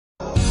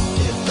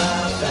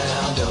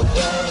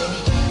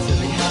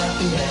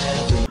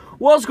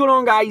What's going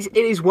on, guys? It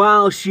is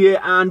Welsh here,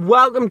 and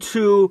welcome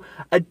to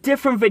a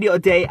different video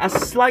today, a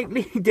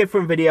slightly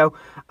different video.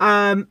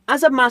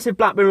 As a massive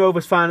Blackburn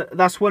Rovers fan,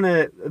 that's one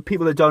of the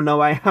people that don't know,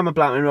 I am a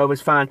Blackburn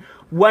Rovers fan.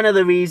 One of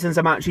the reasons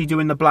I'm actually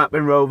doing the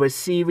Blackburn Rovers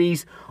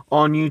series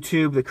on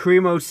YouTube, the Career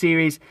Mode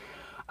series.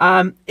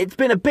 It's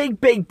been a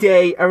big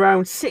day,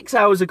 around 6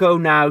 hours ago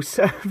now,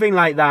 something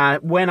like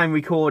that, when I'm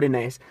recording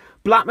this.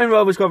 Blackburn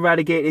Rovers got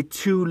relegated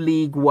to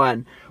League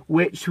One,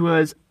 which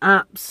was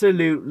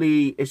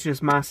absolutely, it's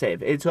just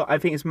massive. I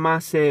think it's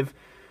massive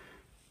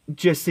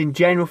just in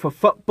general for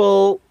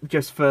football,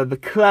 just for the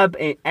club,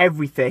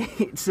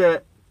 everything.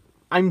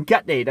 I'm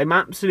gutted. I'm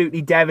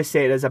absolutely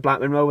devastated as a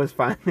Blackburn Rovers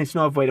fan. There's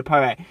no other way to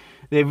put it.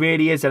 There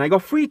really is. And I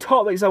got 3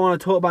 topics I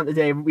want to talk about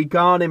today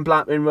regarding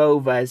Blackburn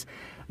Rovers.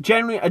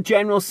 Generally, a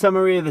general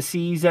summary of the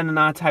season and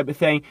that type of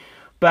thing.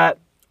 But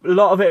a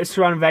lot of it is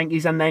surrounding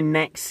Venkys and then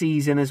next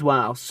season as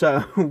well.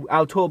 So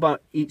I'll talk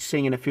about each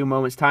thing in a few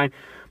moments' time.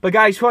 But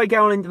guys, before I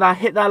get on into that,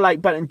 hit that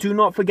like button. Do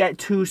not forget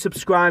to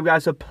subscribe,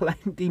 guys, for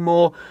plenty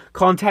more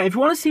content. If you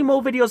want to see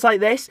more videos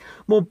like this,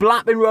 more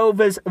Blackburn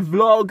Rovers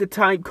vlog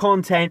type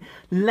content,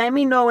 let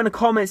me know in the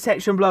comment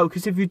section below.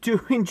 Because if you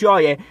do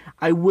enjoy it,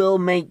 I will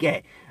make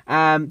it.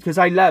 Because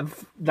I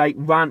love like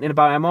ranting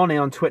about it. I'm on it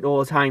on Twitter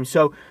all the time.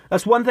 So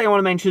that's one thing I want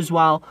to mention as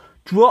well.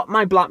 Drop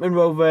my Blackburn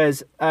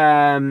Rovers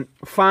fan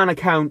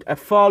account a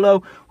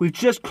follow. We've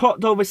just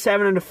clocked over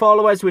 700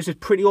 followers, which is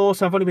pretty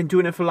awesome. I've only been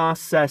doing it for the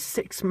last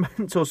 6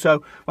 months or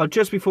so. Well,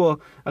 just before,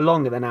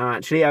 longer than now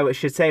actually, I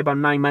should say about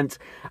 9 months.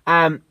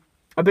 I've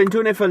been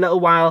doing it for a little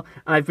while,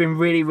 and I've been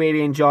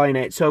really enjoying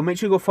it. So make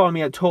sure you go follow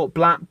me at Talk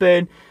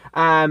Blackburn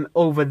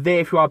over there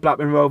if you are a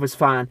Blackburn Rovers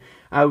fan.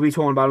 We'll be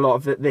talking about a lot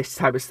of this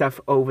type of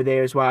stuff over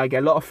there as well. I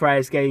get a lot of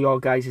friends, get your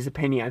guys'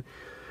 opinion.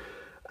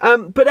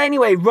 But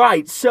anyway,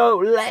 right, so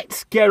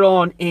let's get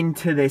on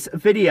into this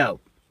video.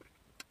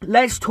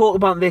 Let's talk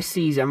about this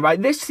season,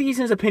 right? This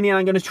season's opinion,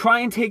 I'm going to try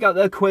and take out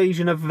the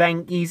equation of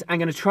Venkys. I'm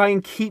going to try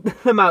and keep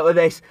them out of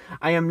this.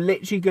 I am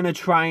literally going to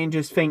try and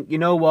just think, you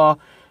know what,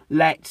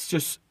 let's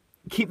just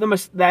keep them out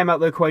of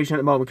the equation at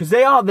the moment. Because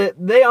they are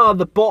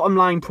the bottom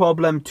line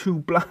problem to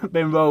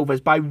Blackburn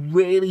Rovers. But I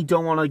really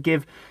don't want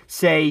to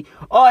say,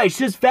 oh, it's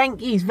just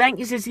Venkys.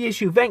 Venkys is the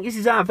issue. Venkys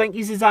is that.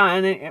 Venkys is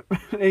that. And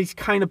it's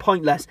kind of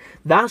pointless.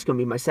 That's going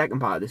to be my second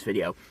part of this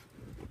video.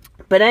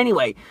 But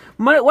anyway,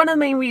 one of the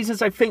main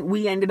reasons I think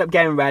we ended up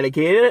getting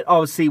relegated,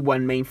 obviously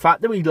one main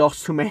factor, we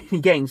lost too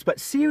many games. But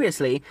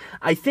seriously,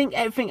 I think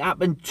everything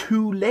happened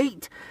too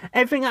late.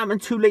 Everything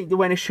happened too late to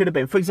when it should have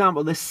been. For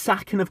example, the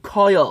sacking of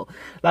Kyle.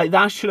 Like,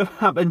 that should have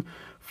happened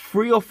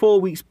 3 or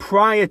 4 weeks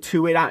prior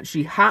to it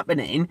actually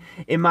happening,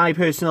 in my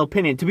personal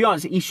opinion. To be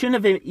honest, he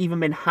shouldn't have even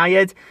been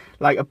hired.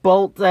 Like a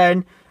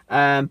Bolton,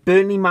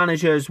 Burnley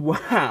manager as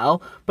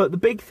well. But the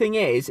big thing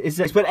is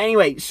this. But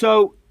anyway,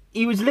 so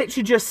he was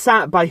literally just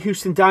sat by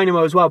Houston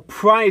Dynamo as well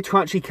prior to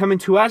actually coming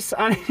to us.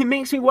 And it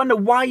makes me wonder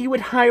why you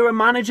would hire a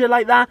manager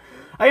like that.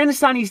 I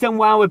understand he's done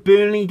well with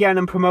Burnley, getting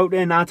him promoted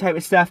and that type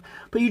of stuff.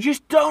 But you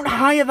just don't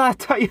hire that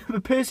type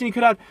of person. You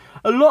could have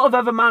a lot of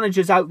other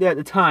managers out there at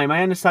the time.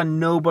 I understand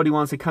nobody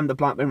wants to come to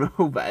Blackburn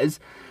Rovers.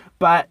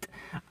 But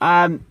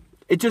I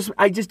just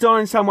don't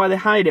understand why they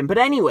hired him. But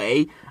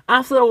anyway,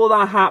 after all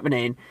that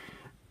happening,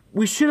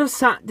 we should have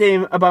sacked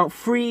him about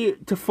 3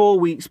 to 4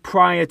 weeks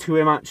prior to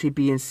him actually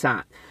being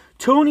sacked.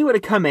 Tony would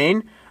have come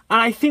in,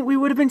 and I think we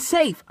would have been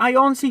safe. I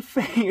honestly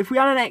think if we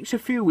had an extra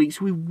few weeks,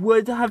 we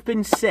would have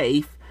been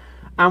safe,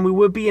 and we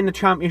would be in the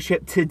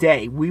Championship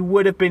today. We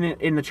would have been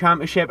in the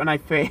Championship, and I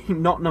think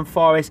Nottingham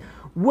Forest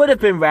would have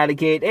been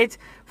relegated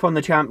from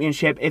the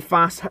Championship if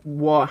that's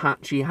what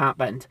actually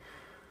happened.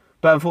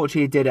 But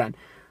unfortunately, it didn't.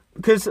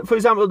 Because, for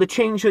example, the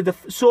change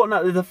of sorting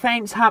out the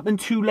defence happened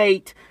too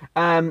late.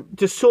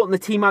 Just sorting the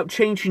team out,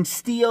 changing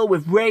Steele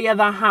with Raya,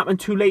 that happened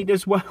too late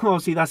as well.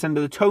 Obviously, that's under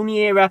the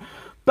Tony era.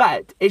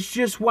 But it's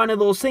just one of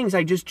those things.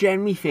 I just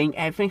generally think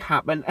everything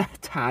happened a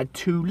tad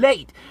too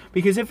late.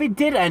 Because if it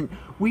didn't,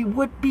 we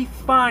would be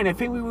fine. I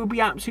think we would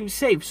be absolutely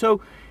safe.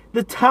 So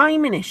the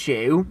timing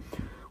issue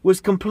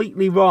was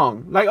completely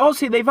wrong. Like,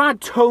 obviously, they've had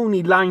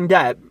Tony lined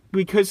up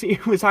because he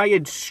was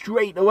hired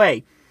straight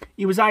away.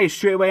 He was hired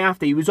straight away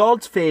after. He was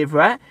odds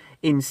favourite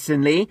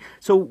instantly.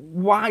 So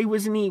why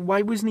wasn't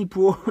he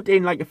brought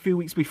in like a few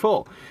weeks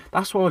before?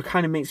 That's what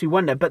kind of makes me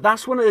wonder. But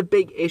that's one of the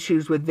big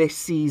issues with this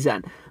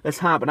season that's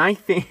happened. I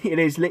think it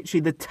is literally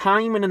the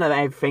timing and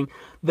everything.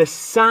 The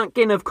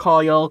sacking of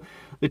Kyle,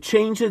 the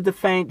change of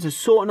defence, the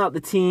sorting out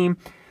the team,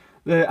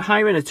 the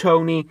hiring of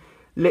Tony.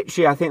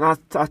 Literally, I think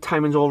that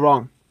timing's all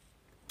wrong.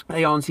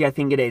 I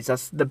think it is.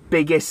 That's the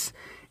biggest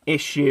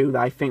issue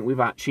that I think we've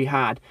actually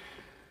had.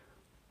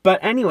 But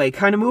anyway,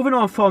 kind of moving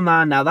on from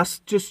that now,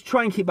 that's just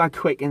try and keep that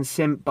quick and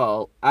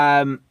simple.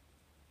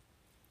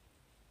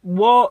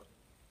 What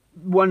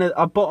one of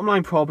our bottom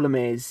line problem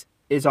is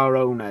our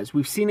owners.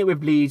 We've seen it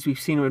with Leeds, we've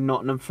seen it with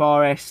Nottingham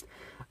Forest,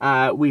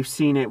 we've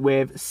seen it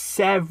with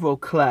several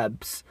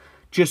clubs.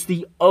 Just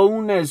the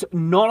owners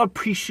not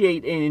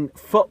appreciating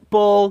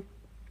football,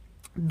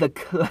 the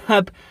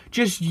club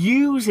just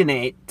using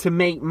it to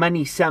make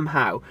money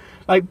somehow.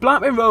 Like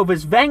Blackburn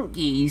Rovers,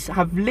 Venkys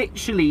have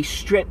literally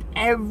stripped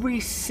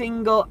every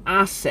single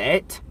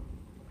asset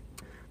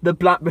that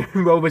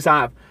Blackburn Rovers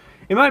have.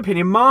 In my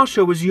opinion,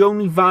 Marshall was the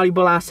only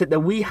valuable asset that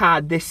we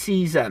had this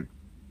season.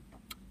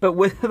 But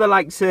with the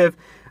likes of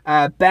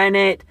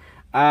Bennett,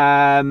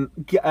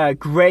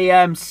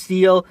 Graham,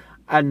 Steele,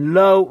 and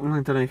Lowe,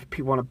 I don't know if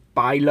people want to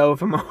buy Lowe,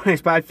 if I'm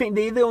honest, but I think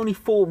they're the only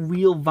 4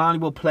 real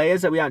valuable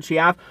players that we actually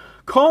have.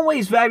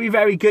 Conway's very,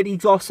 very good. He's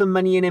got some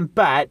money in him,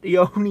 but the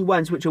only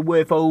ones which are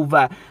worth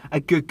over a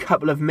good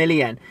couple of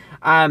million.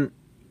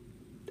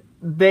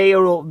 They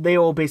are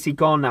all basically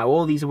gone now.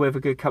 All these are worth a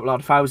good couple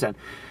of thousand.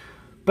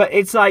 But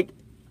it's like,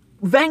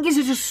 Venkys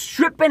are just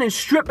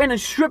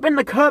stripping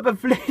the club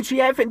of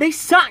literally everything. They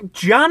sacked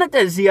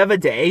janitors the other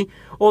day,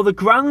 or the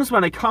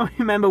groundsman. I can't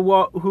remember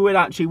who it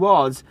actually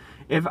was,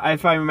 if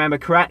I remember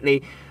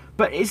correctly.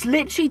 But it's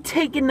literally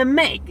taking the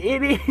mick.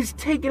 It is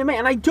taking the mick.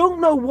 And I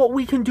don't know what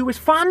we can do as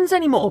fans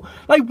anymore.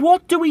 Like,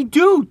 what do we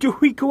do? Do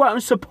we go out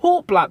and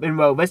support Blackburn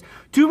Rovers?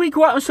 Do we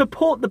go out and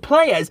support the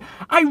players?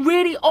 I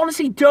really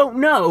honestly don't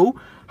know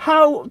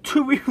how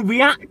to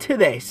react to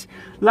this.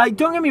 Like,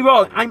 don't get me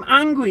wrong. I'm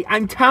angry.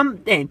 I'm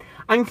tempted.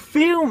 I'm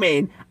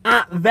fuming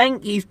at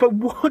Venkys. But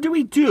what do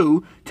we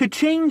do to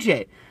change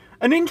it?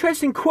 An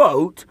interesting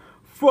quote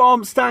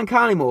from Stan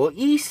Collymore.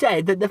 He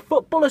said that the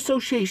Football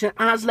Association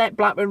has let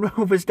Blackburn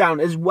Rovers down,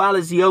 as well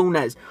as the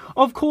owners.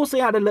 Of course, they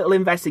had a little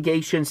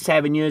investigation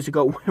 7 years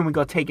ago when we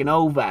got taken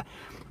over.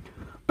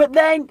 But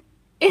then,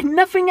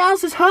 nothing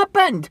else has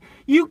happened.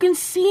 You can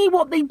see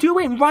what they're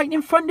doing right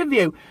in front of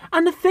you.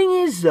 And the thing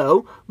is,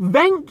 though,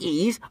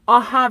 Venkys are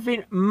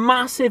having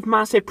massive,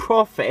 massive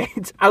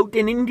profits out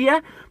in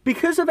India.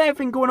 Because of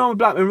everything going on with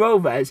Blackburn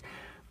Rovers,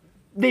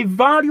 the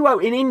value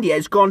out in India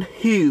has gone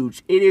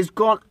huge. It has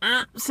gone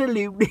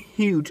absolutely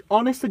huge.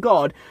 Honest to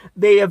God,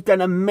 they have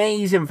done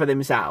amazing for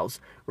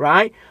themselves,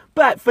 right?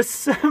 But for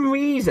some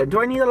reason,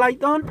 do I need a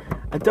light on?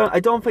 I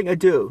don't think I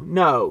do.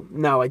 No,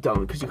 I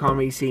don't, because you can't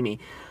really see me.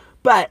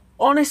 But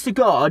honest to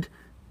God,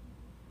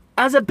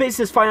 as a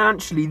business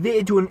financially,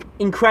 they're doing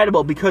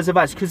incredible because of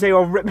us, because they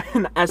are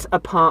ripping us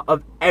apart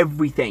of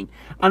everything.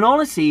 And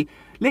honestly,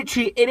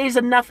 literally, it is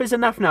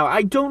enough now.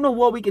 I don't know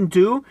what we can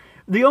do.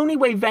 The only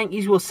way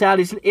Venkys will sell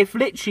is if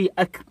literally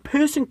a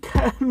person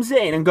comes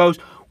in and goes,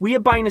 we are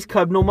buying this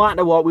club no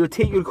matter what, we'll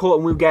take you to court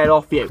and we'll get it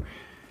off you.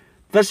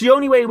 That's the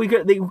only way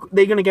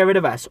they're going to get rid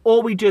of us.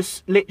 Or we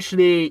just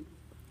literally,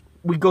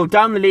 we go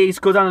down the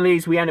leagues,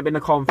 we end up in the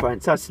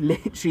conference. That's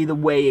literally the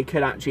way it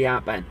could actually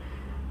happen.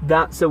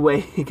 That's the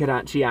way it could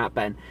actually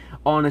happen,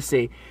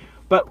 honestly.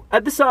 But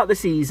at the start of the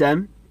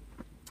season,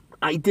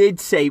 I did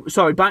say,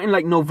 sorry, back in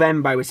like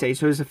November, I would say,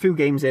 so there's a few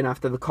games in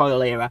after the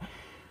Coyle era,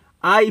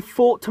 I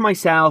thought to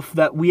myself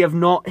that we have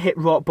not hit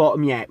rock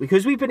bottom yet,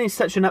 because we've been in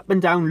such an up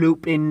and down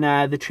loop in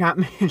the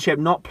championship,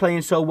 not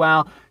playing so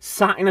well,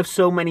 sacking of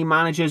so many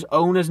managers,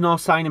 owners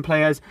not signing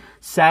players,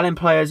 selling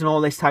players and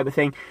all this type of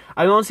thing.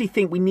 I honestly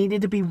think we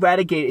needed to be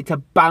relegated to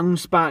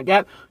bounce back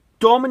up,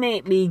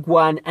 dominate League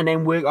One and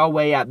then work our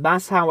way up.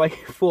 That's how I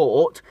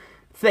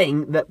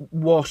think that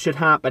what should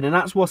happen, and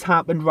that's what's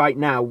happened right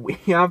now. We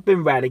have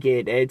been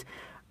relegated,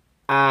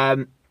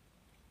 and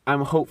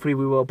hopefully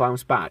we will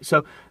bounce back.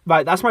 So,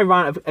 right, that's my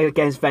rant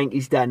against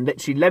Venkys done.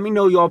 Literally, let me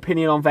know your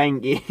opinion on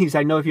Venkys.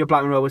 I know if you're a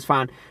Blackburn Rovers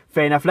fan,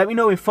 fair enough. Let me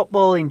know in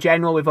football in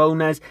general with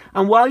owners.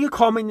 And while you're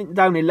commenting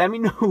down here, let me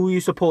know who you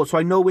support so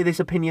I know where this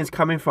opinion's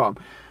coming from.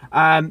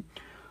 But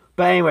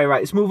anyway,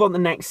 right, let's move on to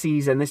next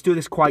season. Let's do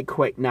this quite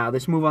quick now.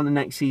 Let's move on to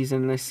next season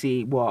and let's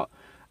see what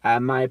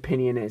my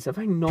opinion is. Have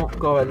I not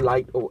got a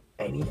light or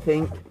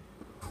anything?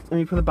 Let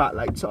me put the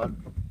backlights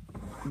on.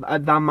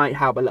 That might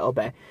help a little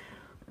bit.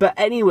 But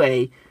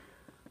anyway,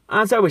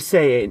 as I was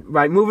saying,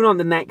 right, moving on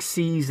to next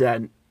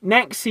season.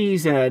 Next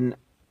season,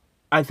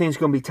 I think it's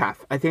going to be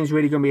tough. I think it's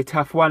really going to be a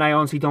tough one. I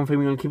honestly don't think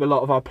we're going to keep a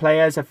lot of our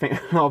players. I think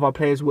a lot of our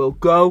players will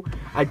go.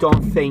 I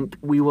don't think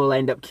we will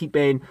end up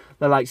keeping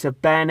the likes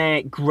of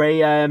Bennett,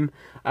 Graham.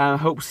 I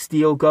hope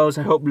Steele goes.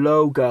 I hope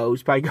Lowe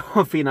goes. But I got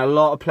a feeling a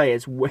lot of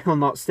players will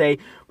not stay.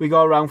 We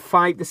got around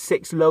 5 to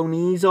 6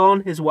 loanees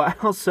on as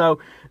well. So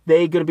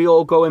they're going to be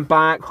all going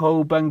back.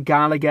 Hoban,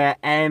 Gallagher,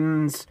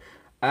 Ems.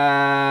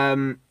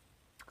 I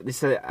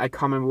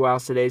can't remember who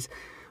else it is,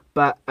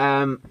 but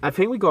I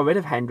think we got rid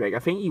of Hendrick. I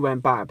think he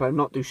went back, but I'm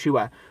not too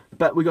sure.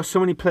 But we got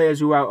so many players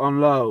who are out on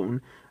loan,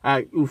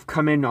 who've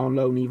come in on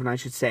loan even, I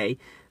should say,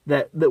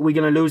 that we're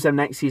going to lose them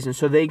next season,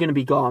 so they're going to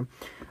be gone.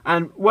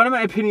 And one of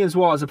my opinions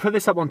was, I put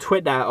this up on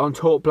Twitter, on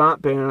Talk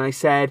Blackburn, and I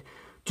said,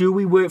 do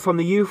we work from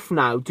the youth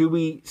now? Do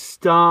we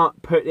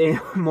start putting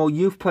more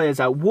youth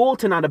players out?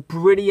 Walton had a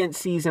brilliant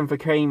season for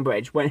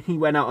Cambridge when he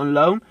went out on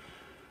loan.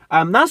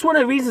 That's one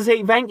of the reasons I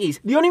hate Venkys.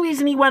 The only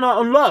reason he went out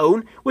on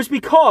loan was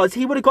because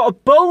he would have got a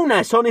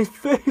bonus on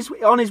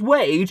his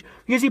wage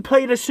because he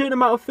played a certain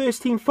amount of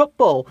first team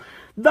football.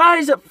 That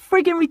is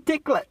friggin'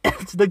 ridiculous.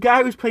 The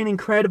guy was playing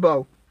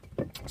incredible.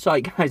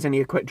 Sorry guys, I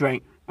need a quick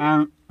drink.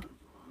 But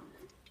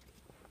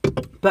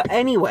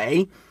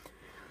anyway,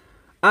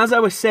 as I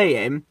was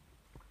saying,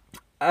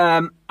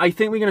 I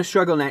think we're going to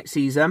struggle next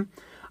season.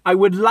 I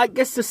would like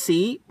us to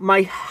see,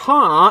 my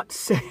heart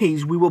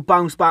says we will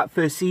bounce back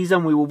first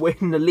season, we will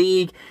win the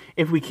league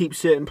if we keep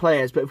certain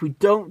players. But if we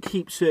don't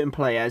keep certain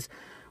players,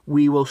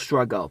 we will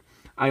struggle.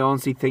 I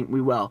honestly think we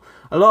will.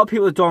 A lot of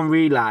people don't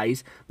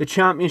realise the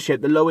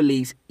Championship, the lower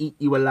leagues, eat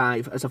you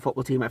alive as a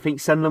football team. I think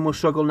Sunderland will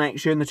struggle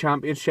next year in the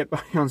Championship.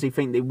 I honestly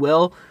think they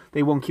will.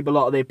 They won't keep a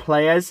lot of their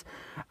players.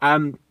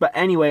 But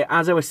anyway,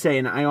 as I was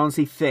saying, I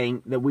honestly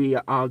think that we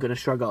are going to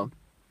struggle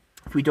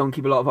if we don't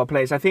keep a lot of our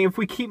players. I think if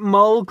we keep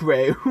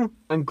Mulgrew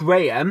and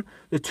Graham,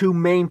 the two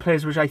main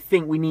players which I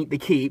think we need to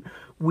keep,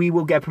 we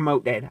will get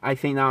promoted. I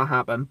think that'll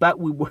happen. But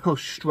we will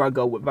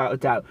struggle without a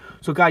doubt.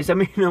 So guys, let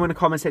me know in the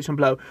comment section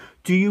below.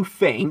 Do you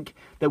think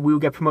that we will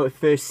get promoted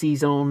first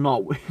season or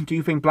not? Do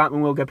you think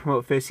Blackburn will get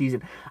promoted first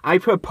season? I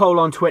put a poll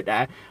on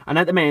Twitter, and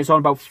at the minute it's on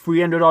about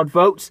 300 odd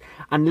votes.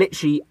 And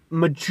literally,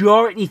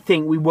 majority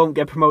think we won't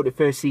get promoted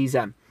first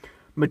season.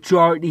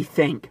 Majority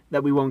think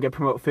that we won't get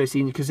promoted first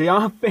season because they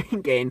are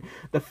thinking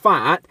the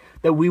fact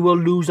that we will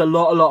lose a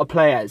lot of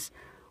players.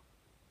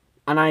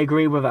 And I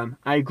agree with them.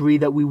 I agree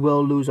that we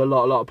will lose a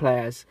lot of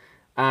players.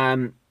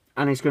 And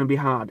it's going to be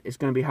hard. It's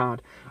going to be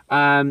hard.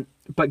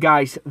 But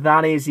guys,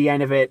 that is the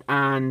end of it.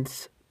 And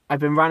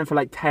I've been ranting for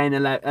like 10,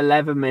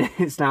 11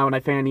 minutes now. And I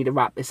think I need to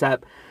wrap this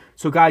up.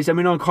 So guys, let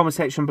me know in the comment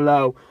section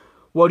below.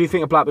 What do you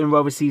think of Blackburn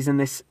Rovers season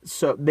this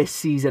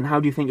season? How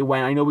do you think it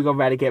went? I know we got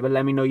relegated, but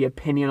let me know your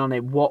opinion on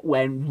it. What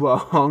went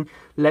wrong?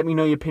 Let me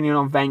know your opinion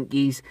on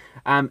Venkys.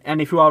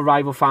 And if you are a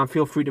rival fan,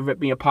 feel free to rip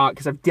me apart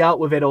because I've dealt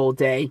with it all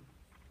day.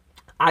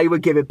 I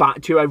would give it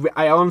back to you.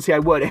 I honestly, I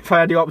would. If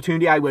I had the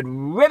opportunity, I would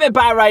rip it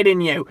back right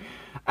in you.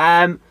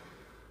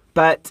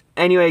 But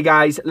anyway,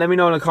 guys, let me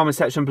know in the comment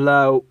section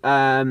below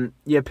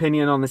your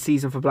opinion on the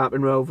season for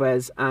Blackburn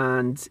Rovers.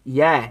 And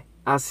yeah,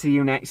 I'll see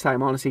you next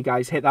time. Honestly,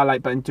 guys, hit that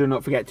like button. Do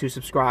not forget to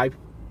subscribe.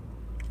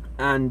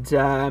 And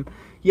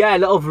yeah, a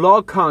little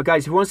vlog card,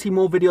 guys. If you want to see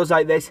more videos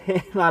like this,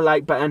 hit that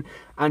like button.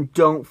 And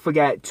don't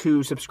forget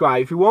to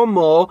subscribe. If you want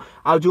more,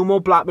 I'll do more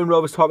Blackburn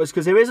Rovers topics.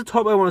 Because there is a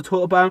topic I want to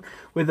talk about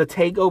with a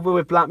takeover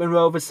with Blackburn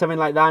Rovers. Something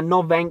like that.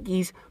 Not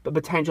Venkys, but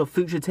potential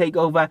future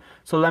takeover.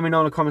 So let me know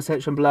in the comment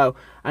section below.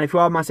 And if you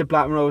are a massive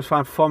Blackburn Rovers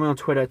fan, follow me on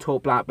Twitter,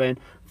 Talk Blackburn.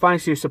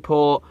 Thanks for your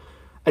support.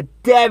 A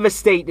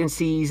devastating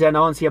season.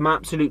 Honestly, I'm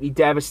absolutely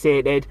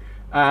devastated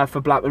for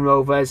Blackburn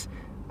Rovers.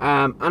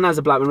 And as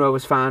a Blackburn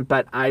Rovers fan.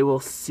 But I will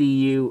see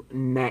you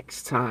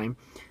next time.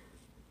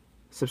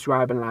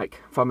 Subscribe and like.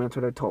 Follow me on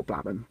Twitter, Talk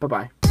Blackburn.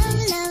 Bye-bye.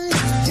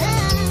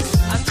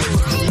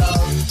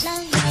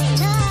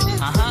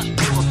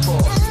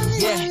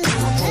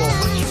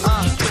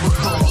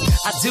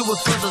 I do it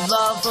for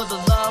the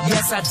love,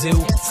 yes I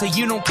do. So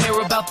you don't care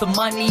about the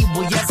money,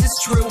 well yes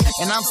it's true.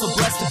 And I'm so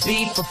blessed to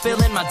be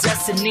fulfilling my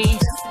destiny.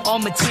 All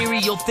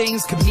material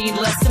things could mean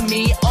less to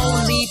me.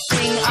 Only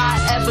thing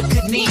I ever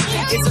could need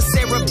is a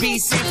Sarah B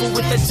sample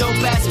with a dope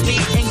ass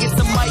beat. And get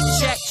the mic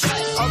check,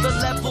 all the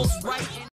levels right.